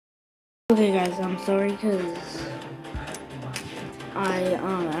Okay guys, I'm sorry because I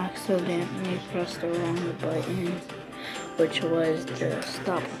accidentally pressed the wrong button, which was the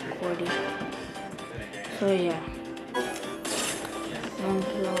stop recording. So yeah. Long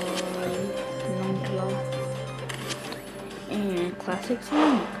Claw, and Classic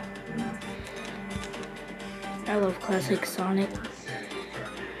Sonic. I love Classic Sonic.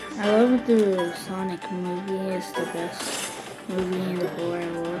 I love the Sonic movie. It's the best movie in the whole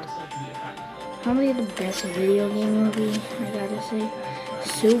wide world. Probably the best video game movie, I gotta say.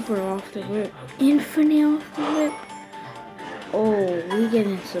 Super off the rip. Infinite off the rip. Oh, we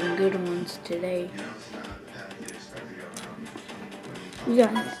getting some good ones today. We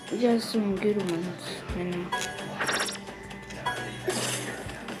got some good ones right now.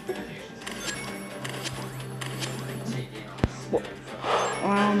 Well,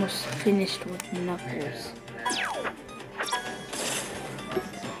 I almost finished with Knuckles.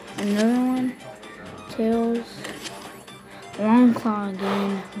 Another one. Tails. Long Claw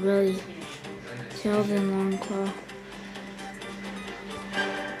again, really. Tails and Long Claw.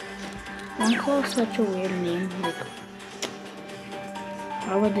 Long Claw is such a weird name. Like,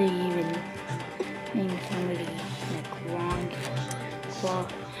 how would they even name somebody like Long Claw?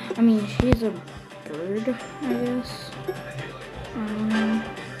 I mean, she's a bird, I guess.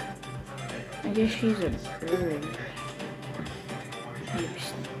 I guess she's a bird.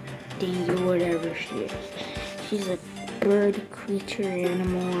 Dingy, whatever she is. She's a bird, creature,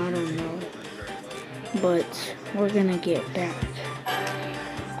 animal, I don't know. But we're gonna get back.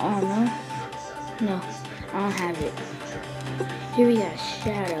 Oh no? No, I don't have it. Here we got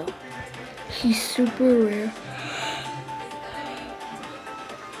Shadow. He's super rare.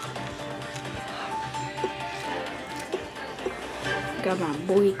 Got my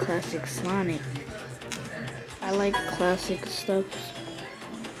boy Classic Sonic. I like classic stuff.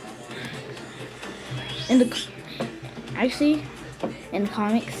 In the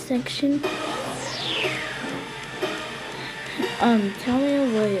comics section, tell me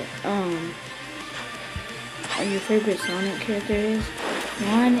what your favorite Sonic character is.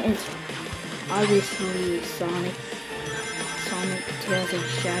 One is obviously Sonic, Tails, and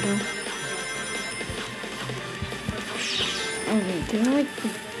Shadow. They're like the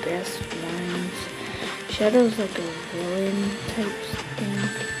best ones. Shadow's like a villain type thing,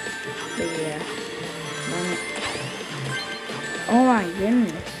 but yeah. Oh my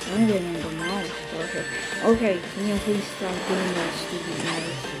goodness, I'm getting demolished. Okay, can you please stop doing that stupid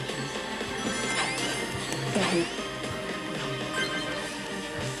noise? Go ahead.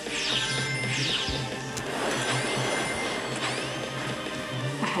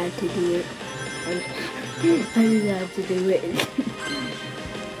 I had to do it. I just had to do it.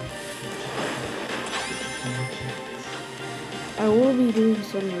 I will be doing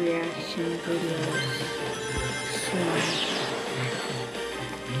some reaction videos soon.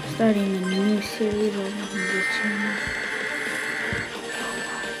 Starting a new series on this channel.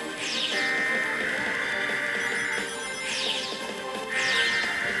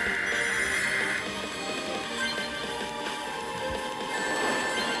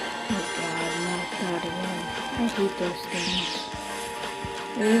 Oh god, not again. I hate those things.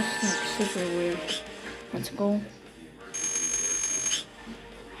 They're just like super weird. Let's go.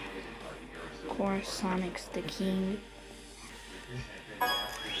 Of course, Sonic's the king.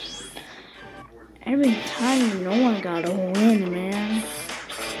 Every time, no one got a win, man.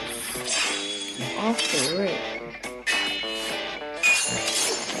 Off the rip.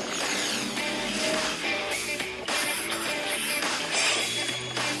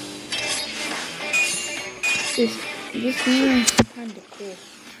 This game is kind of cool.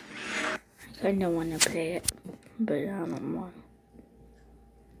 I kind of want to play it, but I don't want.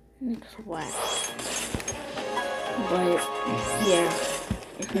 It's whack. But yeah,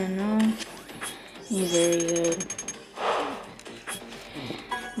 if you know. He's very good.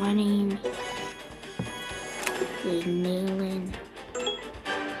 My name is Nayland.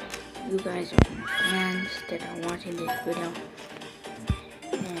 You guys are my fans that are watching this video.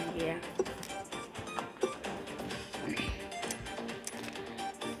 And yeah.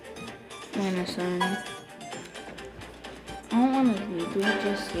 Son. I don't want to do it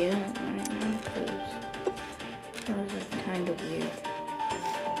just yet right now because that was like kind of weird.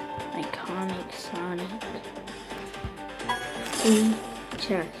 Iconic Sonic. Free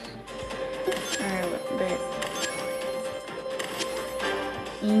chest. Alright, bet.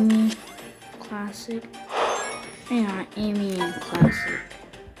 Amy Classic. Hang on, Amy and Classic.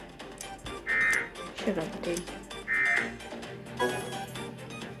 Shut up, dude.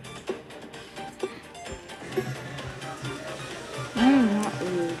 I'm not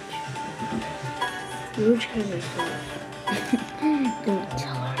rude. Rouge colors. Don't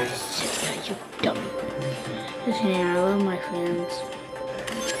tell her I said that, you dummy. Just kidding, I love my friends.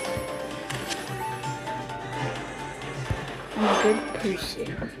 I'm a good person.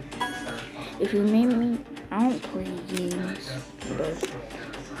 If you made me, I don't play games, but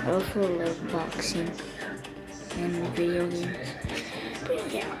I also love boxing and video games.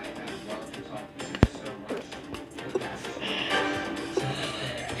 But yeah.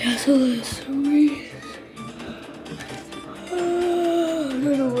 Yeah, so that's 3. I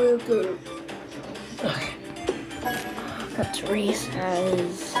don't know what I'm doing. Okay. That's race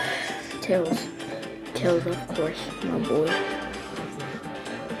as Tails. Tails, of course, my boy.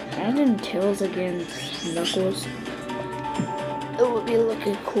 Imagine Tails against Knuckles. It would be like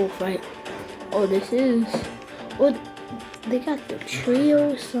a cool fight. Oh, this is. Oh, they got the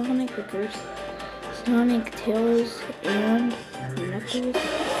trio Sonic versus Sonic, Tails, and Knuckles.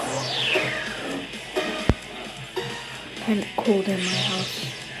 Kinda cold in my house.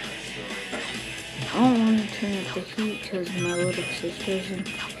 I don't want to turn up the heat because my little sister's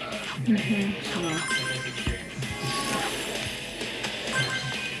in here. So.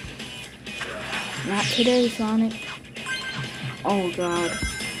 Not today, Sonic. Oh God.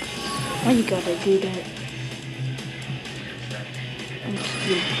 Why you gotta do that? I'm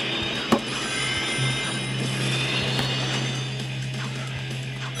stupid.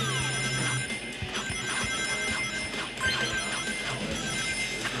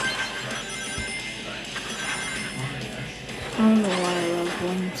 I don't know why I love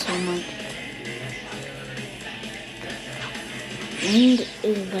wind so much. Wind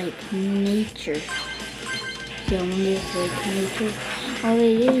is like nature. So wind is like nature. All it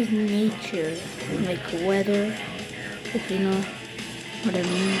is nature. Like weather, if you know what I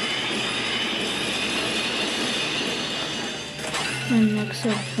mean. My next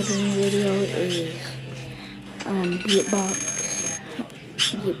upcoming video is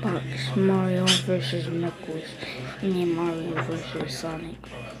Beatbox Mario versus Knuckles and then Mario versus Sonic.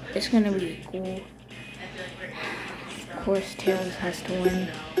 It's gonna be cool. Of course, Tails has to win.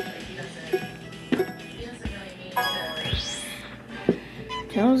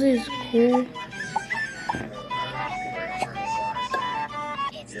 Tails is cool.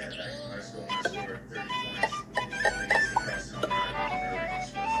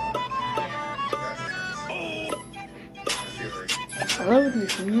 I love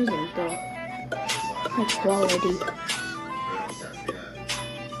this music though. High quality.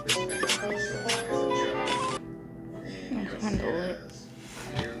 That's kinda lit.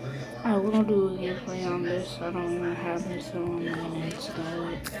 I will do a gameplay on this. I don't even have it, so I'm gonna install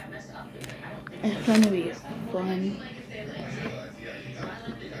it. It's gonna be fun.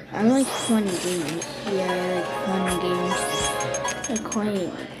 I like fun games. Yeah, I like fun games. I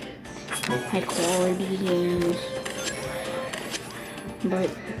quite high quality games. But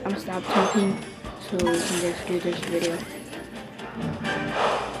I'm stop talking so we can just do this video.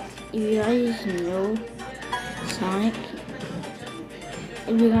 If you guys know Sonic,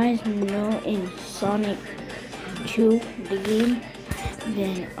 if you guys know in Sonic 2, the game,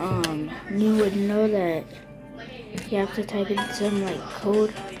 then you would know that you have to type in some like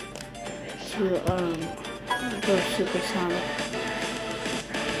code to go Super Sonic.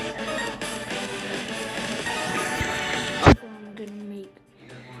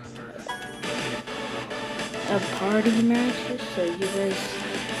 A party matches so you guys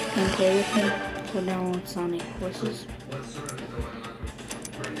can play with me. So now on Sonic Forces.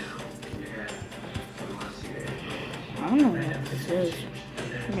 I don't know what this is,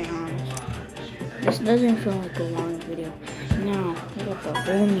 to be honest. This doesn't feel like a long video. Now we got the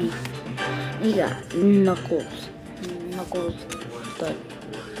homie. We got Knuckles. Knuckles the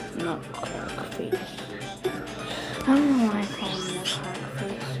Nutcracker face. I don't know why I call him Nutcracker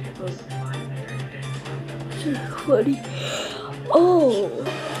face, but funny. Oh!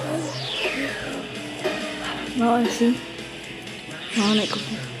 Now I see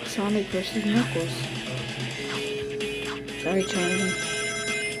Sonic versus Knuckles. Sorry, Charlie.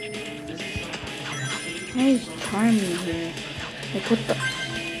 Why is Charlie here? Like, what the?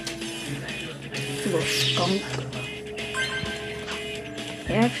 Little skunk.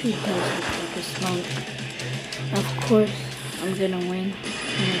 It actually does look like a skunk. Of course, I'm gonna win.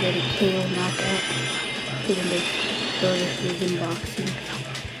 I'm gonna get a KO knockout. Even though this is in boxing.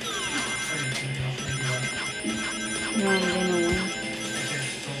 Now I'm gonna win.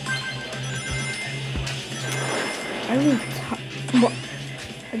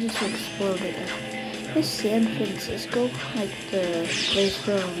 I just exploded. Is San Francisco like the place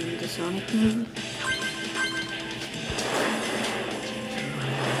from the Sonic movie?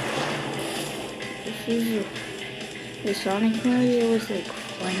 This the Sonic movie was like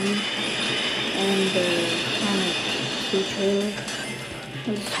funny, and the Sonic 2 trailer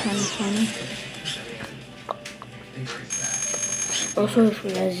was kind of funny. Also, if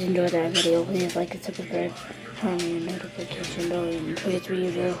you guys enjoyed that video, please like and subscribe, turn on your notification bell, and please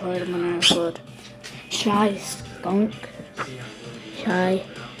read real hard when I upload. Shy skunk. Shy.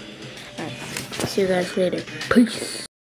 Alright, see you guys later. Peace.